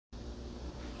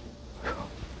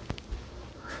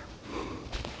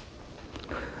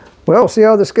Well, we'll see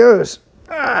how this goes.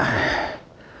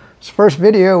 It's the first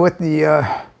video with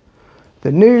the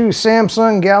new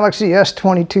Samsung Galaxy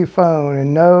S22 phone.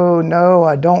 And no,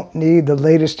 I don't need the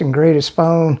latest and greatest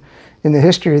phone in the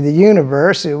history of the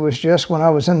universe. It was just when I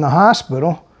was in the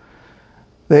hospital,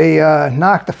 they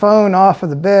knocked the phone off of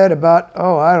the bed about,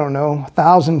 I don't know,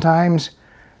 1,000 times.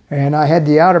 And I had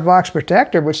the outer box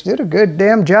protector, which did a good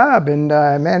damn job. And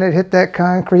man, it hit that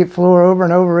concrete floor over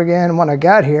and over again. When I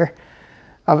got here,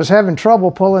 I was having trouble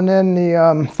pulling in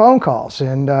the phone calls.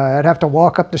 And I'd have to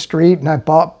walk up the street, and I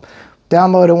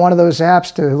downloaded one of those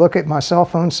apps to look at my cell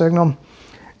phone signal.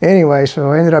 Anyway,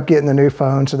 so I ended up getting the new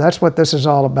phone. So that's what this is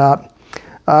all about.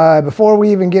 Before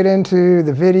we even get into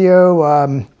the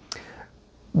video,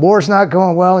 war's not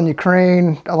going well in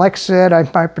Ukraine. Like I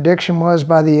said, my prediction was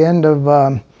by the end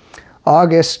of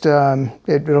August,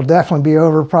 it'll definitely be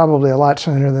over, probably a lot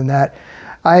sooner than that.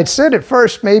 I had said at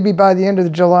first maybe by the end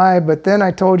of July, but then I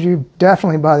told you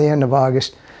definitely by the end of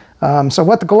August. So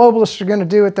what the globalists are going to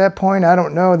do at that point, I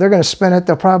don't know. They're going to spin it.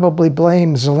 They'll probably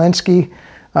blame Zelensky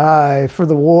for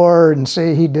the war and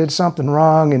say he did something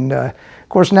wrong. And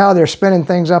of course, now they're spinning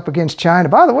things up against China.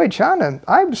 By the way, China,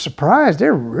 I'm surprised.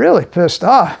 They're really pissed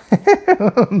off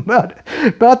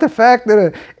about the fact that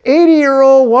an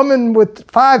 80-year-old woman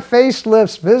with 5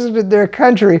 facelifts visited their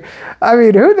country. I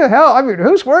mean, who the hell? I mean,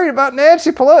 who's worried about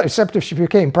Nancy Pelosi? Except if she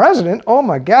became president. Oh,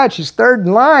 my God, she's third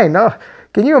in line. Oh,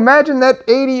 can you imagine that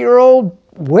 80-year-old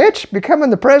witch becoming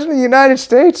the president of the United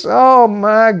States? Oh,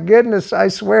 my goodness, I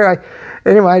swear.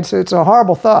 Anyway, it's a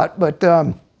horrible thought, but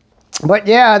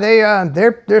yeah,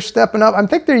 they're stepping up. I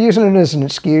think they're using it as an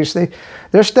excuse.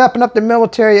 They're stepping up their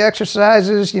military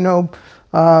exercises. You know,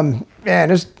 man,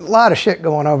 there's a lot of shit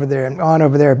going on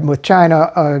over there with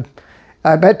China.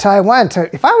 I bet Taiwan.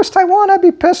 If I was Taiwan, I'd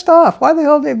be pissed off. Why the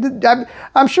hell?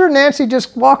 I'm sure Nancy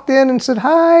just walked in and said,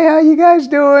 "Hi, how you guys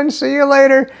doing? See you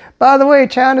later. By the way,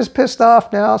 China's pissed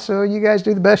off now, so you guys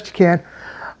do the best you can."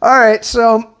 All right,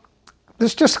 so.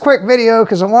 This is just a quick video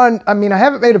because I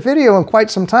haven't made a video in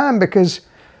quite some time because,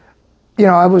 you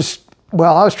know, I was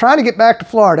trying to get back to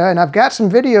Florida, and I've got some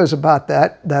videos about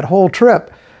that whole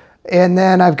trip. And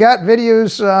then I've got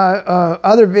videos,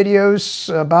 other videos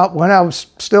about when I was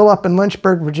still up in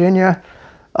Lynchburg, Virginia.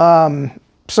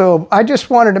 So I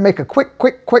just wanted to make a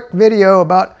quick video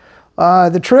about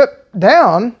the trip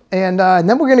down, and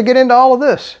then we're going to get into all of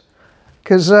this.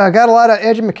 Because I got a lot of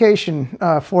education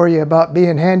for you about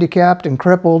being handicapped and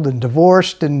crippled and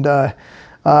divorced and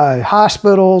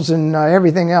hospitals and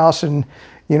everything else. And,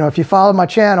 you know, if you follow my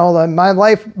channel,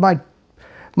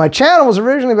 my channel was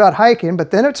originally about hiking, but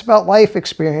then it's about life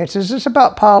experiences. It's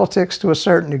about politics to a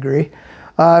certain degree.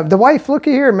 The wife,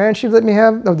 looky here, man, she let me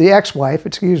have, the ex-wife,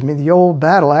 excuse me, the old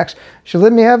battle axe, she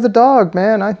let me have the dog,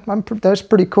 man. That's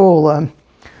pretty cool.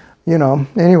 You know,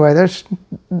 anyway, there's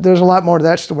a lot more to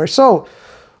that story. So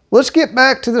let's get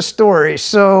back to the story.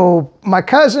 So my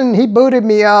cousin, he booted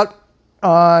me out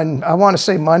on, I want to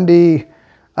say Monday,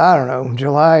 I don't know,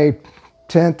 July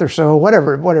 10th or so,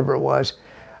 whatever it was.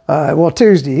 Well,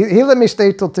 Tuesday. He let me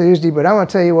stay till Tuesday, but I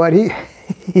want to tell you what, he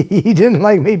didn't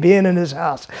like me being in his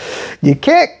house. You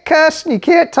can't cuss and you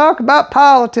can't talk about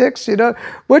politics, you know,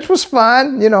 which was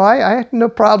fine. You know, I had no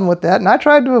problem with that. And I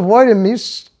tried to avoid him.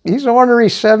 He's an ornery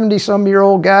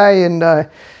 70-some-year-old guy, and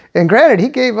granted, he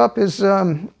gave up his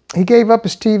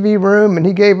TV room and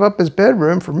he gave up his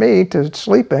bedroom for me to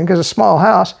sleep in because it's a small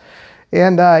house.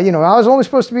 And you know, I was only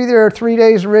supposed to be there 3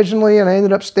 days originally, and I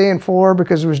ended up staying 4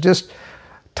 because there was just a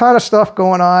ton of stuff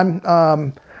going on.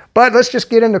 But let's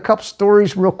just get into a couple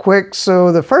stories real quick.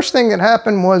 So the first thing that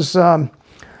happened was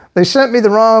they sent me the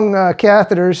wrong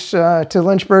catheters to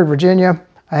Lynchburg, Virginia.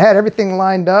 I had everything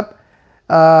lined up.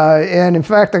 And in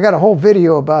fact, I got a whole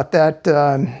video about that.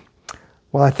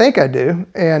 Well, I think I do.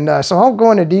 And so I won't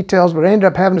go into details, but I ended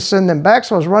up having to send them back.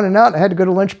 So I was running out and I had to go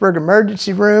to Lynchburg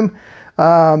emergency room.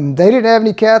 They didn't have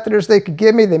any catheters they could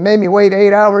give me. They made me wait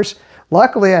 8 hours.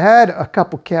 Luckily, I had a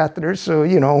couple catheters. So,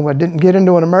 you know, I didn't get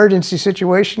into an emergency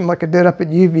situation like I did up at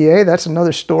UVA. That's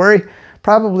another story.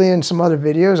 Probably in some other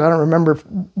videos. I don't remember.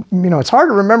 You know, it's hard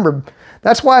to remember.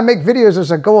 That's why I make videos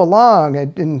as I go along.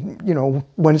 And you know,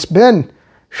 when it's been...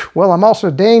 Well, I'm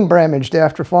also Dane damaged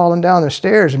after falling down the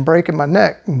stairs and breaking my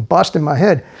neck and busting my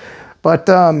head. But,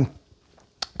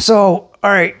 so, all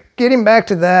right, getting back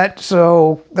to that.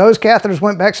 So those catheters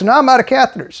went back. So now I'm out of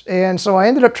catheters. And so I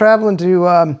ended up traveling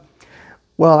to,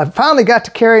 well, I finally got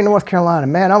to Cary, North Carolina.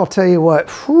 Man, I will tell you what,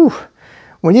 whew,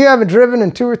 when you haven't driven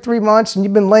in 2 or 3 months and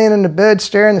you've been laying in the bed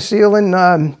staring at the ceiling,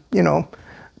 you know,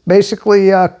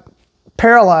 basically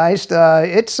paralyzed.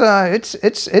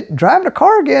 Driving a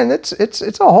car again. It's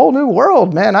a whole new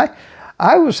world, man.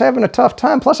 I was having a tough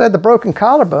time. Plus, I had the broken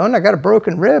collarbone. I got a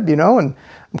broken rib, you know, and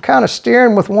I'm kind of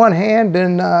steering with one hand.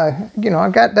 And, you know, I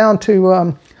got down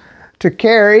to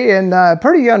Cary, and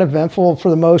pretty uneventful for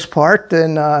the most part.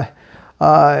 And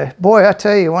boy, I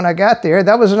tell you, when I got there,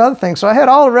 that was another thing. So I had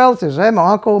all the relatives. I had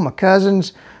my uncle, my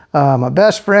cousins, my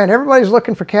best friend. Everybody's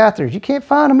looking for catheters. You can't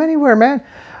find them anywhere, man.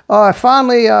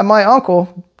 Finally, my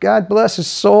uncle, God bless his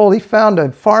soul, he found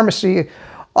a pharmacy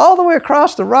all the way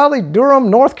across the Raleigh-Durham,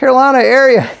 North Carolina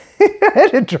area. I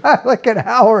had to drive like an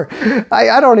hour.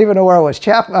 I don't even know where I was.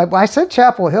 I said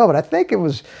Chapel Hill, but I think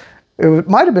it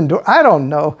might have been, I don't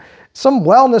know, some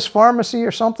wellness pharmacy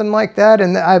or something like that.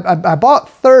 And I bought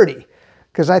 30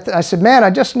 because I said, man, I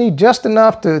just need just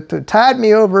enough to tide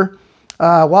me over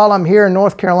while I'm here in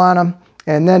North Carolina,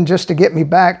 and then just to get me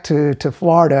back to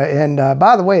Florida. And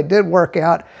by the way, it did work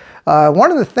out.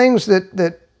 One of the things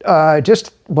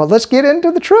well, let's get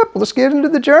into the trip. Let's get into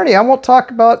the journey. I won't talk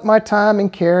about my time in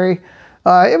Cary.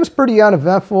 It was pretty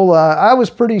uneventful. I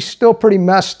was still pretty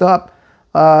messed up.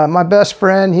 My best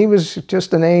friend, he was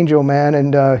just an angel, man.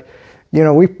 And, you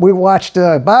know, we watched,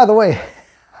 by the way,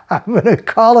 I'm going to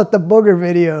call it the booger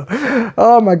video.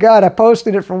 Oh my God, I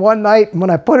posted it for one night, and when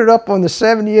I put it up on the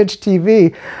 70-inch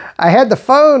TV, I had the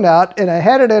phone out and I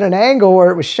had it at an angle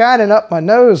where it was shining up my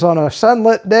nose on a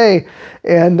sunlit day,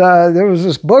 and there was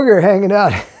this booger hanging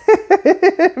out.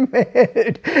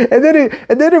 Man.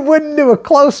 And then it wouldn't do a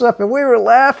close-up, and we were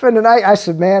laughing, and I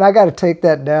said, man, I got to take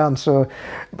that down. So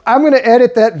I'm going to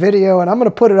edit that video, and I'm going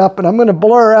to put it up, and I'm going to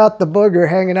blur out the booger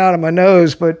hanging out of my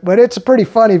nose, but it's a pretty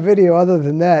funny video other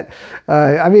than that.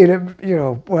 I mean, you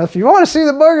know, well, if you want to see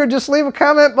the booger, just leave a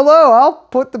comment below. I'll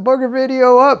put the booger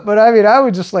video up, but I mean, I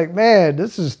was just like, man,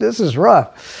 this is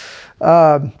rough.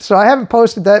 So I haven't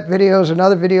posted that video. There's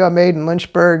another video I made in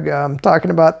Lynchburg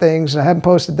talking about things. I haven't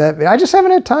posted that video. I just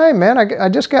haven't had time, man. I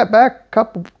just got back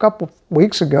a couple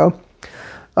weeks ago.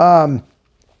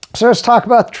 So let's talk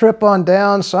about the trip on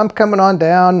down. So I'm coming on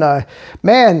down.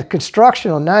 Man, the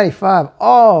construction on 95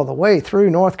 all the way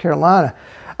through North Carolina.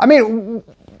 I mean,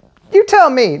 you tell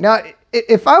me. Now,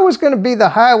 if I was going to be the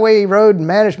highway road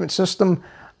management system,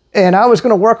 and I was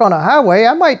going to work on a highway,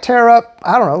 I might tear up,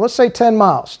 I don't know, let's say 10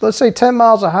 miles. Let's say 10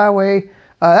 miles of highway.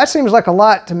 That seems like a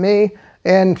lot to me.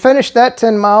 And finish that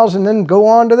 10 miles and then go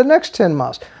on to the next 10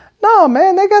 miles. No,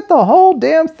 man, they got the whole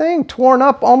damn thing torn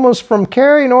up almost from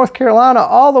Cary, North Carolina,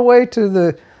 all the way to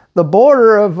the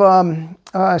border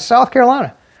of South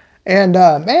Carolina. And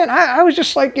man, I was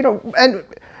just like, you know, and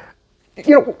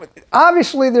you know,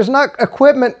 obviously there's not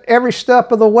equipment every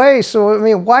step of the way. So, I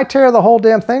mean, why tear the whole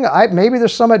damn thing? Maybe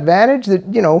there's some advantage that,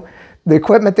 you know, the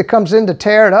equipment that comes in to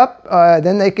tear it up,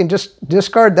 then they can just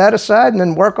discard that aside and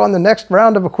then work on the next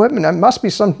round of equipment. There must be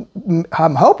some,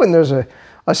 I'm hoping there's a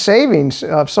savings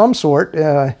of some sort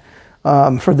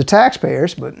for the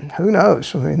taxpayers, but who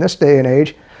knows? I mean, this day and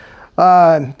age.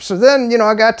 So then, you know,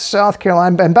 I got to South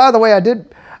Carolina. And by the way,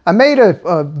 I made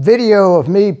a video of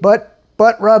me butt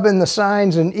rubbing the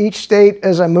signs in each state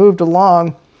as I moved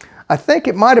along. I think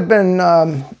it might have been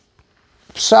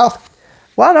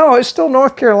well, no, it's still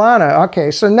North Carolina.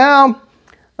 Okay, so now,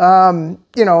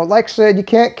 you know, like I said, you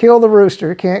can't kill the rooster.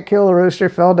 You can't kill the rooster.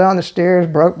 Fell down the stairs,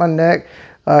 broke my neck.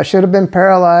 Should have been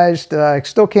paralyzed. I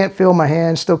still can't feel my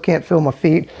hands, still can't feel my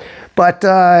feet. But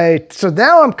so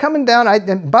now I'm coming down.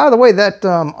 And by the way, that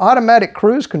automatic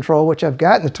cruise control, which I've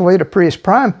got in the Toyota Prius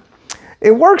Prime,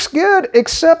 it works good,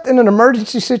 except in an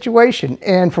emergency situation.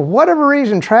 And for whatever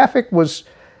reason, traffic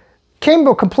came to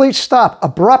a complete stop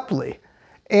abruptly.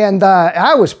 And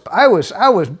I was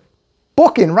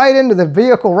booking right into the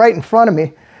vehicle right in front of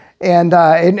me. And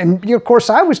of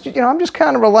course, I was, you know, I'm just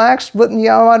kind of relaxed, letting the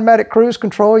automatic cruise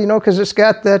control, you know, because it's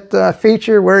got that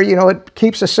feature where, you know, it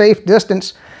keeps a safe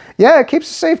distance. Yeah, it keeps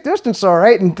a safe distance, all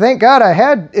right. And thank God I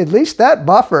had at least that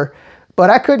buffer. But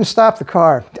I couldn't stop the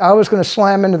car. I was going to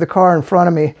slam into the car in front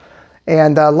of me.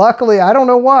 And luckily, I don't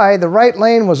know why, the right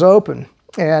lane was open.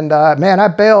 And man, I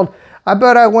bailed. I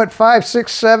bet I went 5,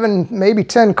 6, 7, maybe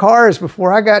 10 cars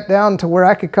before I got down to where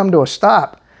I could come to a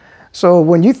stop. So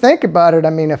when you think about it, I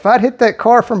mean, if I'd hit that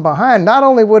car from behind, not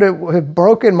only would it have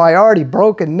broken my already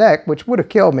broken neck, which would have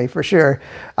killed me for sure,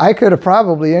 I could have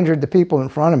probably injured the people in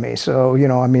front of me. So, you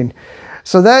know, I mean,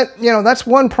 so that, you know, that's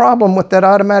one problem with that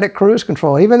automatic cruise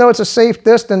control. Even though it's a safe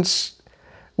distance,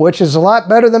 which is a lot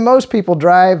better than most people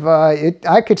drive,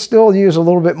 I could still use a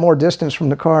little bit more distance from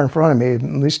the car in front of me,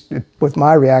 at least with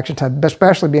my reaction time,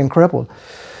 especially being crippled.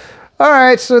 All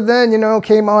right, so then, you know,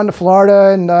 came on to Florida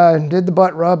and did the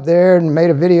butt rub there and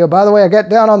made a video. By the way, I got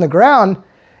down on the ground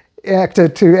to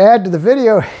add to the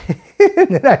video. and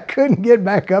then I couldn't get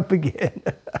back up again.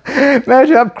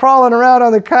 Imagine I'm crawling around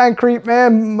on the concrete,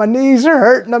 man. My knees are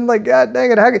hurting. I'm like, God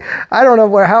dang it. I don't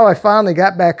know how I finally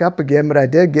got back up again, but I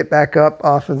did get back up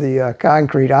off of the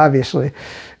concrete, obviously,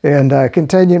 and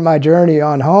continued my journey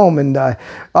on home. And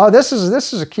oh, this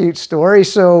is a cute story.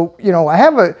 So, you know, I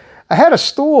had a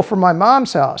stool for my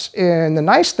mom's house, and the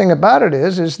nice thing about it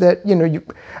is that, you know,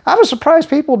 I was surprised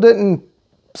people didn't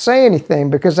say anything,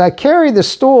 because I carry the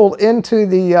stool into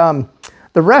the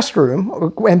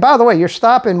restroom. And by the way, you're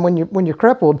stopping when you're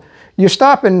crippled. You're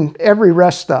stopping every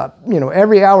rest stop. You know,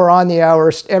 every hour on the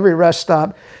hour, every rest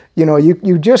stop. You know,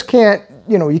 you just can't.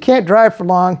 You know, you can't drive for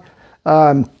long.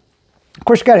 Of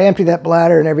course, you got to empty that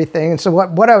bladder and everything. And so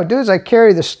what I would do is I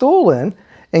carry the stool in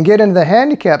and get into the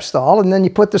handicap stall, and then you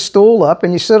put the stool up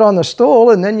and you sit on the stool,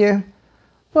 and then you.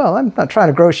 Well, I'm not trying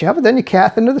to gross you out, but then you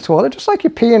cath into the toilet, just like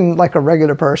you're peeing like a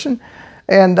regular person.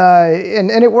 And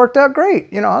it worked out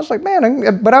great. You know, I was like,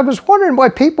 man, but I was wondering why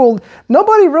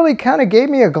nobody really kind of gave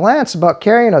me a glance about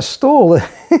carrying a stool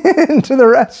into the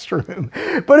restroom.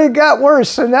 But it got worse.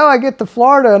 So now I get to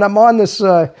Florida, and I'm on this,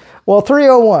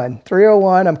 301.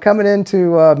 I'm coming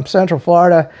into Central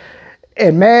Florida.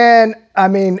 And man, I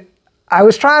mean, I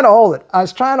was trying to hold it. I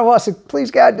said,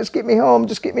 please God, just get me home.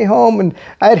 And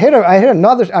I hit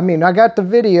another, I mean, I got the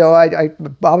video.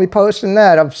 I'll be posting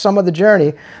that of some of the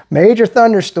journey. Major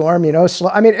thunderstorm, you know,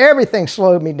 everything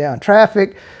slowed me down.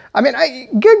 Traffic. I mean,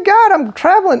 good God, I'm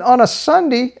traveling on a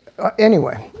Sunday.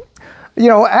 Anyway, you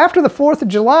know, after the 4th of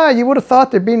July, you would have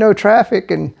thought there'd be no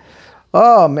traffic. And,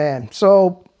 oh man.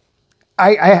 So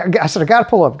I said, I got to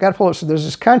pull up. So there's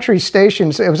this country station.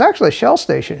 It was actually a Shell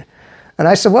station. And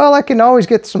I said, well, I can always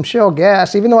get some Shell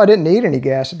gas, even though I didn't need any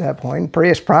gas at that point. In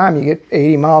Prius Prime, you get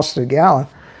 80 miles to the gallon.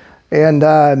 And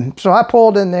so I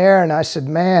pulled in there, and I said,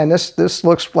 man, this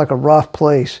looks like a rough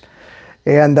place.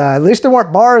 And at least there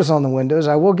weren't bars on the windows.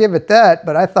 I will give it that.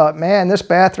 But I thought, man, this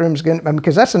bathroom's going to,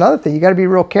 because that's another thing. You got to be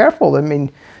real careful. I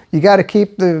mean, you got to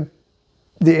keep the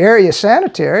area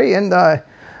sanitary. And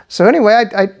so anyway,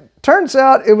 turns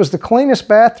out it was the cleanest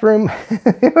bathroom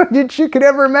that you could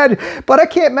ever imagine. But I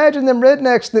can't imagine them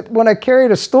rednecks that when I carried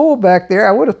a stool back there,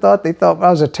 I would have thought they thought I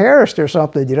was a terrorist or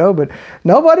something, you know. But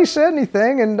nobody said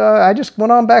anything, and I just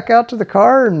went on back out to the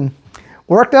car and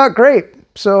worked out great.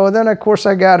 So then, of course,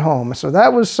 I got home. So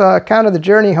that was kind of the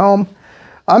journey home.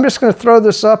 I'm just going to throw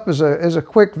this up as a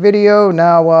quick video.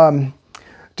 Now,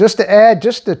 just to add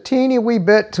just a teeny wee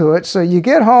bit to it. So you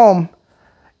get home.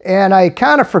 And I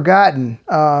kind of forgotten,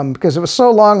 because it was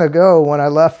so long ago when I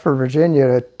left for Virginia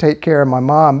to take care of my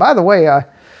mom. By the way,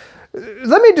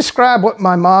 let me describe what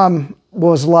my mom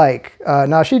was like.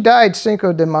 Now, she died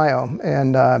Cinco de Mayo,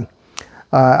 and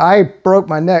I broke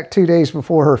my neck 2 days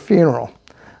before her funeral.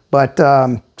 But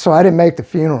so I didn't make the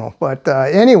funeral. But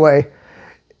anyway,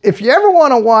 if you ever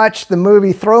want to watch the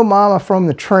movie Throw Mama from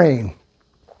the Train,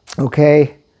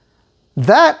 okay,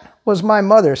 that was my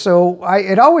mother. So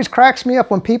it always cracks me up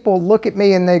when people look at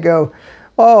me and they go,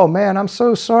 oh man, I'm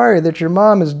so sorry that your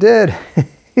mom is dead.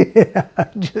 Yeah, I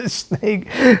just think,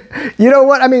 you know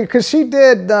what I mean, because she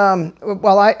did,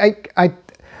 well,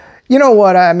 you know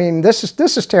what I mean, this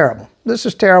is terrible. This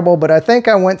is terrible, but I think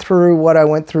I went through what I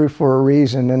went through for a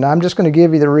reason, and I'm just going to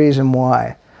give you the reason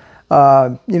why.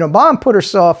 You know, Mom put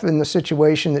herself in the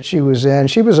situation that she was in.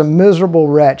 She was a miserable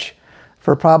wretch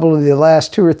for probably the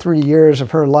last 2 or 3 years of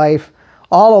her life,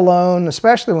 all alone,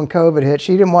 especially when COVID hit.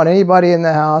 She didn't want anybody in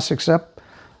the house except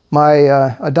my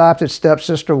adopted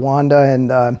stepsister, Wanda, and,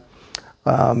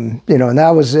 you know, and that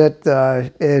was it.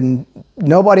 And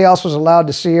nobody else was allowed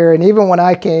to see her. And even when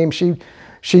I came,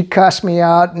 she'd cuss me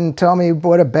out and tell me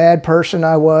what a bad person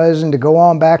I was, and to go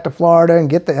on back to Florida and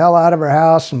get the hell out of her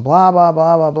house and blah, blah,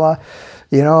 blah, blah, blah.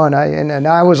 You know, and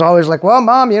I was always like, well,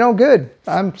 Mom, you know, good.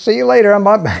 See you later. I'm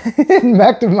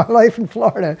back to my life in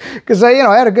Florida. Because, you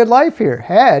know, I had a good life here.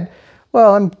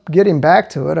 Well, I'm getting back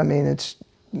to it. I mean, it's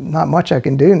not much I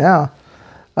can do now,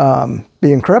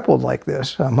 being crippled like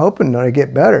this. I'm hoping that I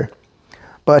get better.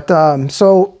 But,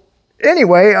 so,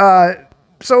 anyway,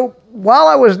 so while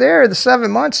I was there, the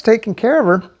 7 months taking care of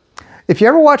her, if you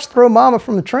ever watch Throw Mama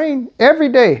from the Train, every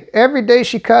day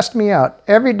she cussed me out.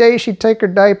 Every day she'd take her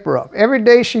diaper off. Every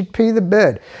day she'd pee the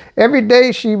bed. Every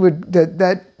day she would,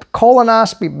 that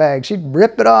colonoscopy bag, she'd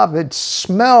rip it off. Its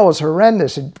smell was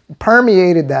horrendous. It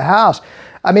permeated the house.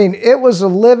 I mean, it was a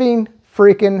living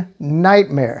freaking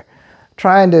nightmare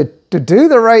trying to do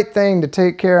the right thing to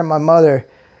take care of my mother.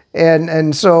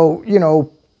 And so, you know,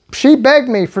 she begged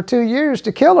me for 2 years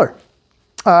to kill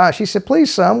her. She said,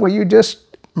 please, son, will you just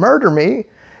murder me?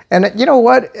 And you know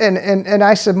what? And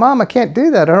I said, Mom, I can't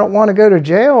do that. I don't want to go to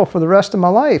jail for the rest of my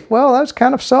life. Well, that's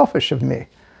kind of selfish of me.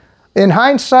 In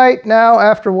hindsight now,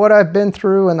 after what I've been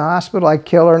through in the hospital, I'd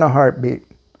kill her in a heartbeat.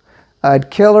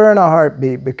 I'd kill her in a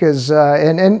heartbeat because,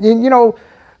 and you know,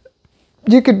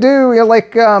 you could do, you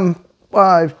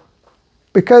know,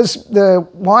 because the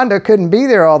Wanda couldn't be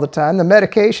there all the time, the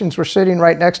medications were sitting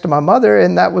right next to my mother,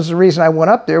 and that was the reason I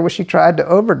went up there, was she tried to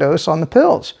overdose on the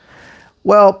pills.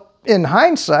 Well, in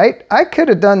hindsight, I could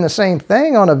have done the same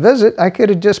thing on a visit. I could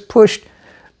have just pushed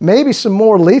maybe some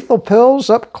more lethal pills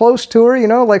up close to her, you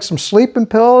know, like some sleeping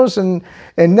pills, and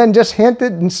then just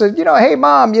hinted and said, you know, hey,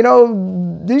 Mom, you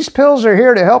know, these pills are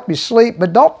here to help you sleep,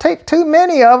 but don't take too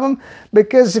many of them,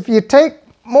 because if you take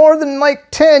more than like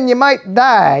 10, you might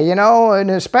die, you know, and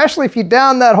especially if you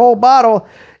down that whole bottle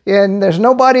and there's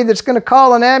nobody that's going to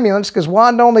call an ambulance because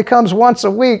Wanda only comes once a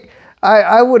week,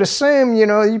 I would assume, you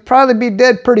know, you'd probably be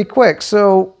dead pretty quick.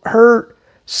 So her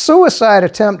suicide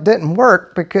attempt didn't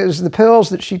work because the pills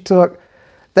that she took,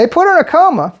 they put her in a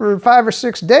coma for 5 or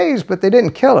 6 days, but they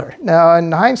didn't kill her. Now,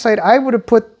 in hindsight, I would have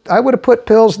put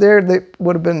pills there that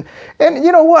would have been, and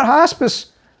you know what, hospice,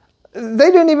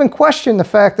 they didn't even question the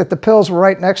fact that the pills were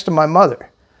right next to my mother.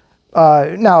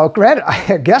 Now, granted,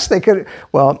 I guess they could,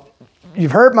 well,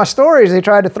 you've heard my stories. They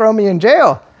tried to throw me in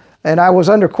jail, and I was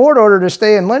under court order to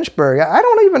stay in Lynchburg. I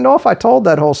don't even know if I told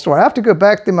that whole story. I have to go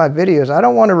back through my videos. I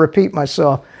don't want to repeat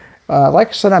myself. Like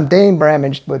I said, I'm Dane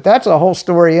Bramage, but that's a whole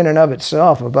story in and of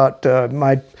itself about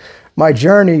my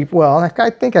journey. Well, I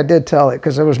think I did tell it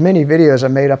because there was many videos I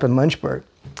made up in Lynchburg.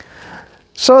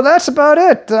 So that's about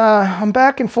it. I'm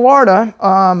back in Florida.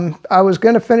 I was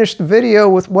going to finish the video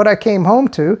with what I came home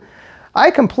to. I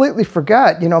completely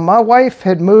forgot. You know, my wife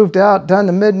had moved out, done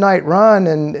the midnight run,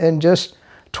 and just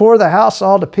tore the house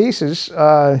all to pieces.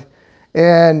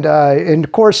 And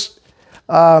of course,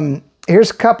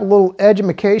 here's a couple little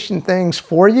education things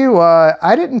for you.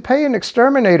 I didn't pay an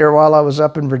exterminator while I was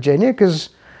up in Virginia because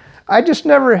I just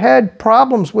never had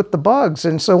problems with the bugs.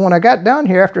 And so when I got down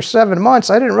here after 7 months,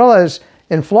 I didn't realize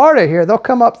in Florida here, they'll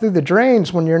come up through the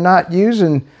drains when you're not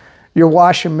using your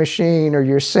washing machine or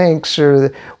your sinks.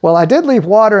 Well, I did leave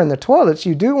water in the toilets.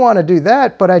 You do want to do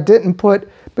that, but I didn't put,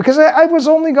 because I was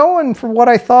only going for what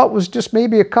I thought was just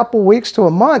maybe a couple weeks to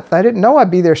a month. I didn't know I'd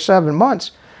be there 7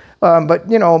 months. But,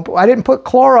 you know, I didn't put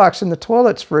Clorox in the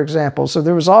toilets, for example. So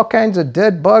there was all kinds of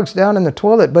dead bugs down in the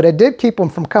toilet, but I did keep them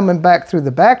from coming back through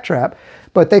the back trap.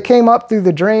 But they came up through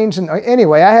the drains. And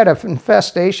anyway, I had an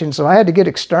infestation, so I had to get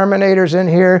exterminators in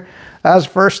here. That was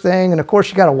the first thing. And of course,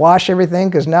 you got to wash everything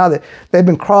because now that they've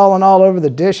been crawling all over the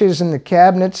dishes and the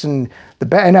cabinets and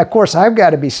and of course, I've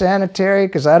got to be sanitary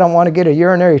because I don't want to get a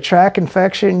urinary tract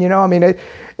infection. You know, I mean, it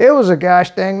was a gosh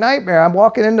dang nightmare. I'm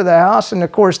walking into the house, and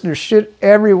of course, there's shit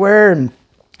everywhere, and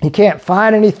you can't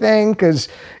find anything because,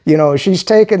 you know, she's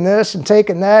taking this and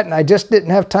taking that, and I just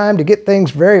didn't have time to get things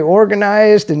very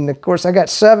organized. And of course, I got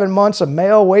 7 months of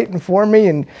mail waiting for me,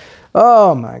 and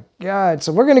oh my God.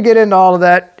 So we're going to get into all of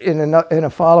that in a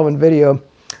following video.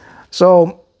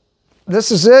 So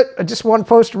this is it. I just want to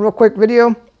post a real quick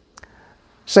video.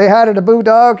 Say hi to the boo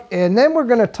dog, and then we're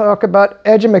going to talk about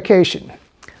edumacation.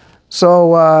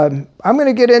 So I'm going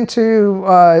to get into,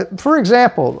 for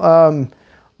example,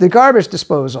 the garbage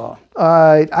disposal.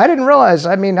 I didn't realize,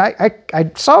 I mean,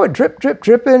 I saw it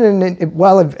dripping,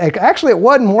 and actually it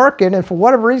wasn't working, and for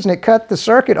whatever reason it cut the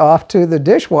circuit off to the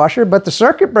dishwasher, but the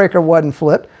circuit breaker wasn't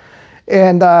flipped.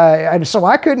 And so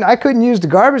I couldn't use the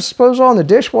garbage disposal on the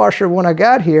dishwasher when I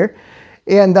got here.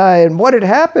 And what had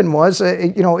happened was,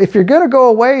 you know, if you're going to go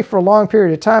away for a long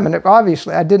period of time, and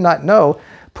obviously I did not know,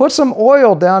 put some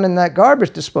oil down in that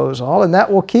garbage disposal, and that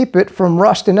will keep it from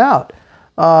rusting out.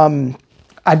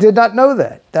 I did not know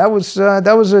that. That was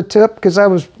a tip because I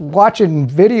was watching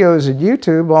videos at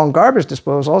YouTube on garbage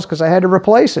disposals because I had to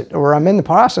replace it, or I'm in the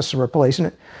process of replacing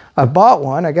it. I bought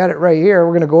one. I got it right here.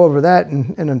 We're going to go over that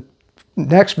in a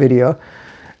next video.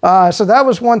 So that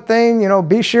was one thing, you know,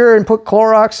 be sure and put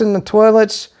Clorox in the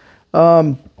toilets.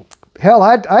 Hell,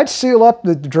 I'd seal up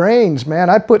the drains, man.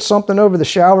 I'd put something over the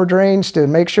shower drains to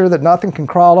make sure that nothing can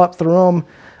crawl up through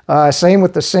them. Same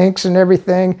with the sinks and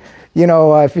everything. You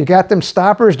know, if you got them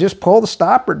stoppers, just pull the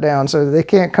stopper down so that they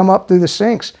can't come up through the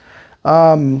sinks.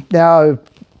 Now,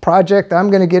 project I'm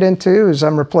going to get into is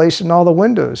I'm replacing all the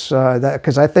windows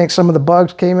because I think some of the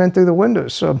bugs came in through the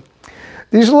windows. So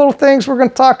these are little things we're going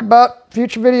to talk about.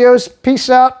 Future videos. Peace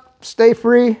out. Stay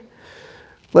free.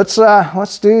 Let's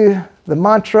do the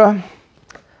mantra.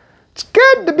 It's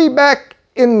good to be back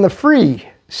in the free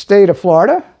state of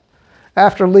Florida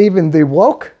after leaving the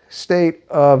woke state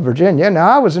of Virginia. Now,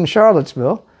 I was in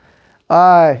Charlottesville.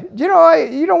 You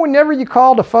know, whenever you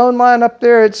call the phone line up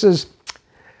there, it says,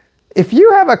 if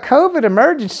you have a COVID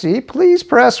emergency, please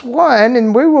press 1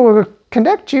 and we will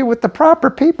connect you with the proper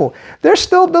people. They're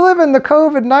still living the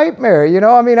COVID nightmare, you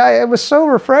know. I mean, it was so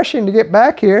refreshing to get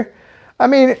back here. I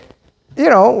mean, you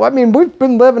know, we've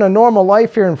been living a normal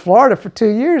life here in Florida for 2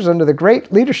 years under the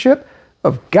great leadership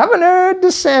of Governor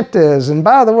DeSantis. And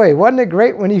by the way, wasn't it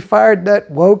great when he fired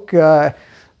that woke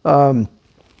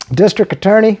district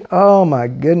attorney? Oh my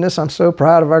goodness, I'm so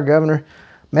proud of our governor.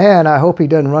 Man, I hope he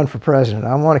doesn't run for president.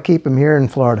 I want to keep him here in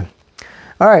Florida.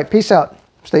 All right, peace out.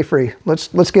 Stay free.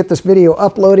 Let's get this video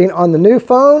uploading on the new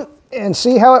phone and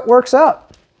see how it works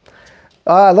out.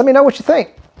 Let me know what you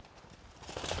think.